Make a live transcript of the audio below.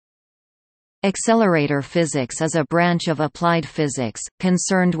Accelerator physics is a branch of applied physics,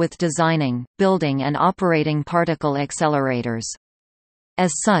 concerned with designing, building and operating particle accelerators.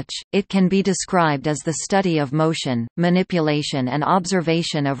 As such, it can be described as the study of motion, manipulation and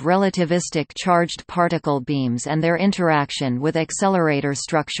observation of relativistic charged particle beams and their interaction with accelerator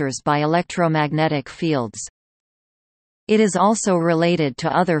structures by electromagnetic fields. It is also related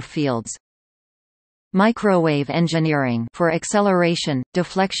to other fields. Microwave engineering for acceleration,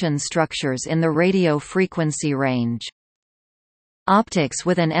 deflection structures in the radio frequency range. Optics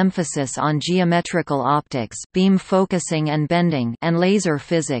with an emphasis on geometrical optics, beam focusing and bending, and laser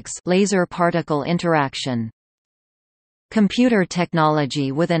physics, laser particle interaction. Computer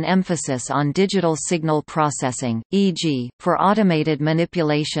technology with an emphasis on digital signal processing, e.g., for automated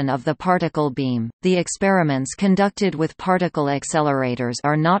manipulation of the particle beam. The experiments conducted with particle accelerators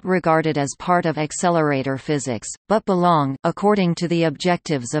are not regarded as part of accelerator physics, but belong, according to the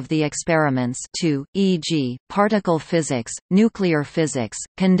objectives of the experiments, to, e.g., particle physics, nuclear physics,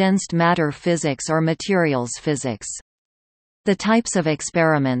 condensed matter physics or materials physics. The types of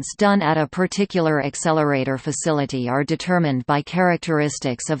experiments done at a particular accelerator facility are determined by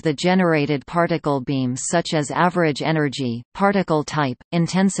characteristics of the generated particle beam such as average energy, particle type,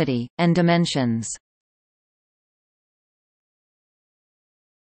 intensity, and dimensions.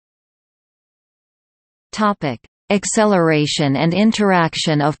 Topic: Acceleration and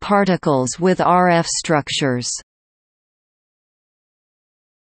interaction of particles with RF structures.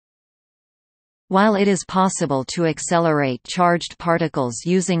 While it is possible to accelerate charged particles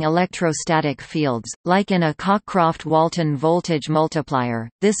using electrostatic fields, like in a Cockcroft-Walton voltage multiplier,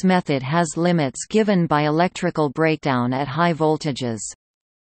 this method has limits given by electrical breakdown at high voltages.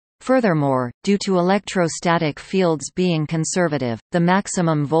 Furthermore, due to electrostatic fields being conservative, the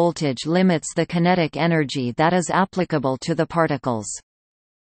maximum voltage limits the kinetic energy that is applicable to the particles.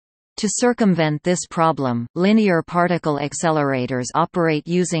 To circumvent this problem, linear particle accelerators operate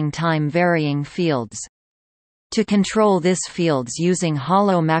using time-varying fields. To control this fields using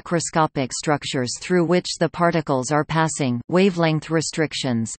hollow macroscopic structures through which the particles are passing, wavelength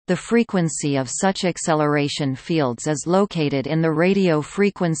restrictions, the frequency of such acceleration fields is located in the radio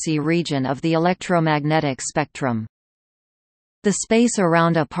frequency region of the electromagnetic spectrum. The space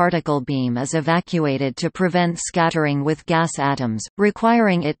around a particle beam is evacuated to prevent scattering with gas atoms,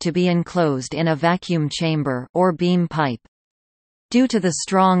 requiring it to be enclosed in a vacuum chamber or beam pipe. Due to the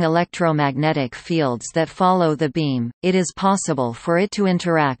strong electromagnetic fields that follow the beam, it is possible for it to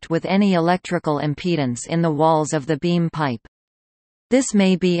interact with any electrical impedance in the walls of the beam pipe. This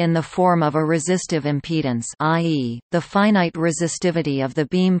may be in the form of a resistive impedance, i.e., the finite resistivity of the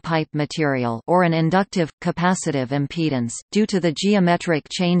beam pipe material, or an inductive, capacitive impedance, due to the geometric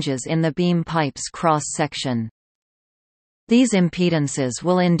changes in the beam pipe's cross-section. These impedances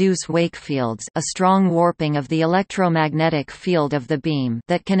will induce wake fields, a strong warping of the electromagnetic field of the beam,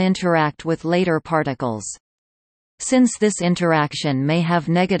 that can interact with later particles. Since this interaction may have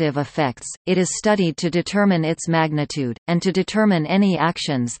negative effects, it is studied to determine its magnitude, and to determine any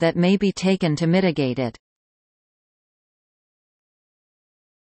actions that may be taken to mitigate it.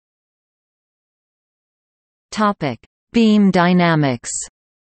 Beam dynamics.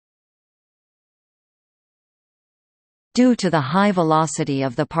 Due to the high velocity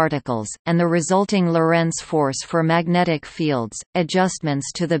of the particles, and the resulting Lorentz force for magnetic fields,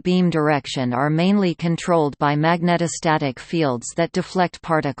 adjustments to the beam direction are mainly controlled by magnetostatic fields that deflect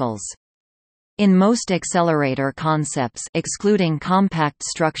particles. In most accelerator concepts, excluding compact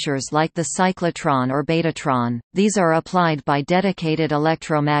structures like the cyclotron or betatron, these are applied by dedicated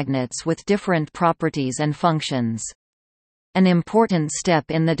electromagnets with different properties and functions. An important step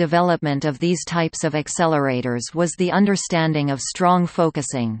in the development of these types of accelerators was the understanding of strong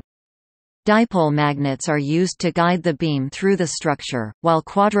focusing. Dipole magnets are used to guide the beam through the structure, while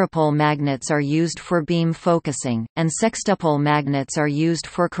quadrupole magnets are used for beam focusing, and sextupole magnets are used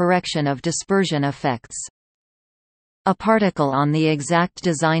for correction of dispersion effects. A particle on the exact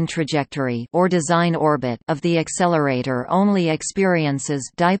design trajectory or design orbit of the accelerator only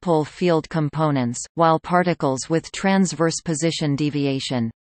experiences dipole field components, while particles with transverse position deviation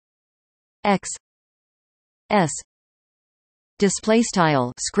x s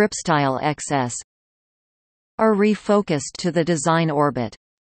 _xs are refocused to the design orbit.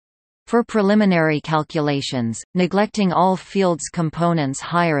 For preliminary calculations, neglecting all fields components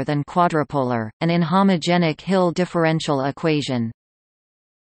higher than quadrupolar, an inhomogenic Hill differential equation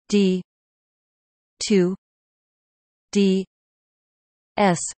d 2 d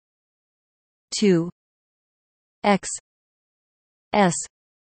s 2 x s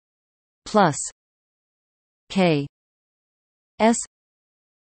plus k s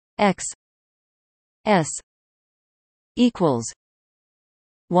x S equals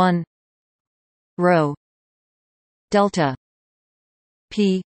 1 rho delta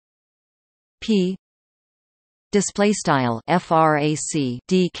p p display style frac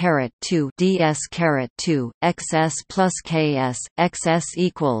d caret 2 ds caret 2 xs plus ks xs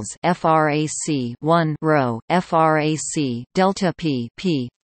equals frac 1 rho frac delta p p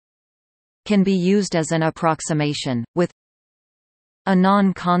can be used as an approximation with a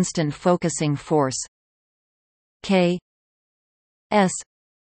non-constant focusing force k s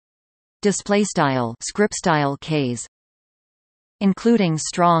display style script style k's, including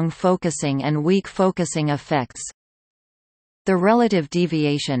strong focusing and weak focusing effects. The relative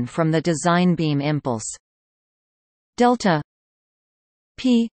deviation from the design beam impulse delta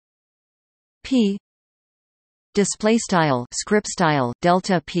p p display style script style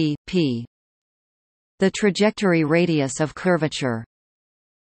delta p p, the trajectory radius of curvature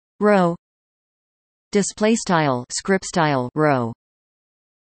rho display style script style rho,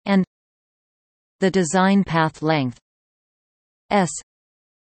 and the design path length s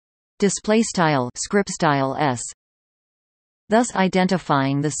display style script style s, thus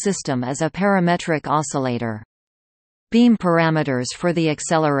identifying the system as a parametric oscillator. Beam parameters for the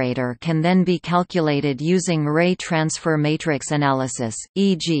accelerator can then be calculated using ray transfer matrix analysis,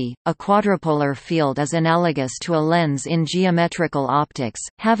 e.g., a quadrupolar field is analogous to a lens in geometrical optics,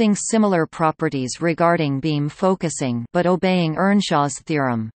 having similar properties regarding beam focusing but obeying Earnshaw's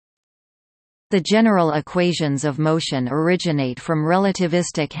theorem. The general equations of motion originate from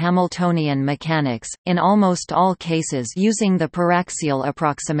relativistic Hamiltonian mechanics, in almost all cases using the paraxial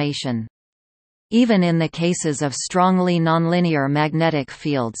approximation. Even in the cases of strongly nonlinear magnetic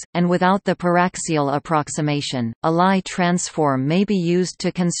fields, and without the paraxial approximation, a Lie transform may be used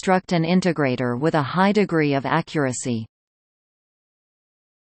to construct an integrator with a high degree of accuracy.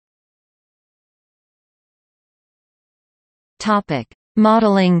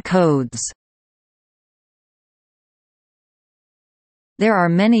 Modeling codes. There are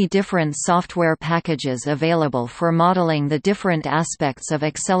many different software packages available for modeling the different aspects of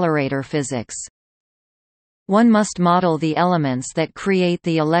accelerator physics. One must model the elements that create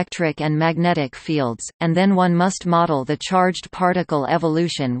the electric and magnetic fields, and then one must model the charged particle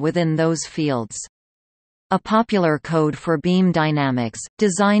evolution within those fields. A popular code for beam dynamics,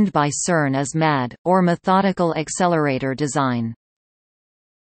 designed by CERN, is MAD, or methodical accelerator design.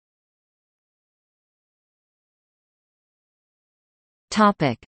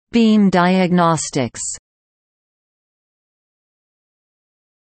 Beam diagnostics.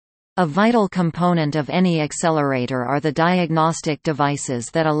 A vital component of any accelerator are the diagnostic devices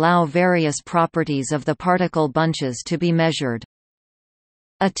that allow various properties of the particle bunches to be measured.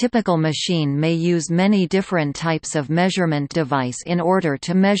 A typical machine may use many different types of measurement device in order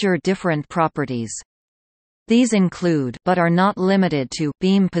to measure different properties. These include, but are not limited to,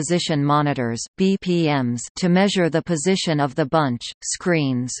 beam position monitors (BPMs) to measure the position of the bunch,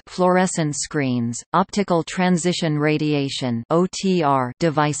 screens, fluorescent screens, optical transition radiation (OTR)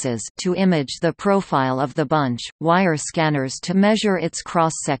 devices to image the profile of the bunch, wire scanners to measure its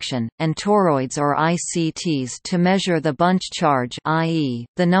cross section, and toroids or ICTs to measure the bunch charge, i.e.,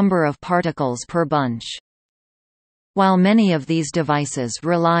 the number of particles per bunch. While many of these devices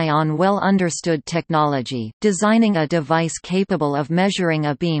rely on well-understood technology, designing a device capable of measuring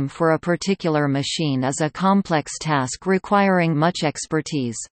a beam for a particular machine is a complex task requiring much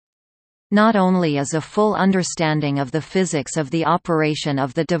expertise. Not only is a full understanding of the physics of the operation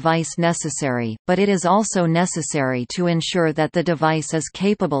of the device necessary, but it is also necessary to ensure that the device is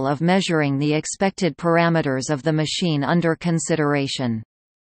capable of measuring the expected parameters of the machine under consideration.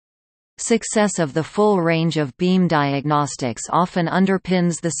 Success of the full range of beam diagnostics often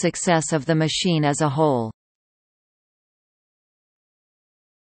underpins the success of the machine as a whole.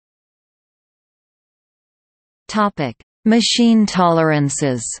 Machine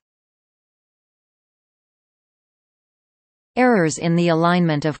tolerances. Errors in the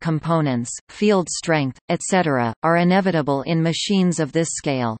alignment of components, field strength, etc., are inevitable in machines of this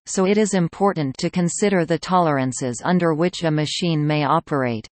scale, so it is important to consider the tolerances under which a machine may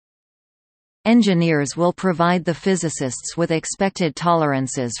operate. Engineers will provide the physicists with expected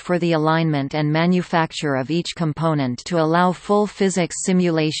tolerances for the alignment and manufacture of each component to allow full physics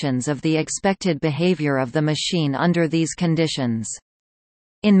simulations of the expected behavior of the machine under these conditions.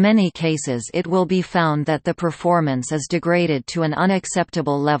 In many cases it will be found that the performance is degraded to an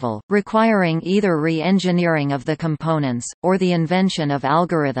unacceptable level, requiring either re-engineering of the components, or the invention of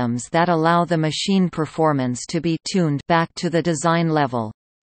algorithms that allow the machine performance to be tuned back to the design level.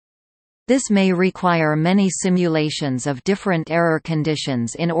 This may require many simulations of different error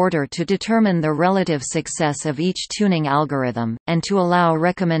conditions in order to determine the relative success of each tuning algorithm, and to allow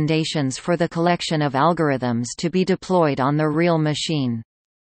recommendations for the collection of algorithms to be deployed on the real machine.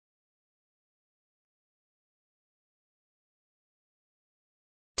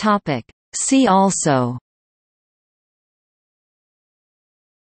 See also: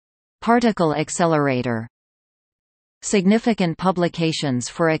 particle accelerator. Significant publications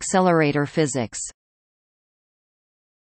for accelerator physics.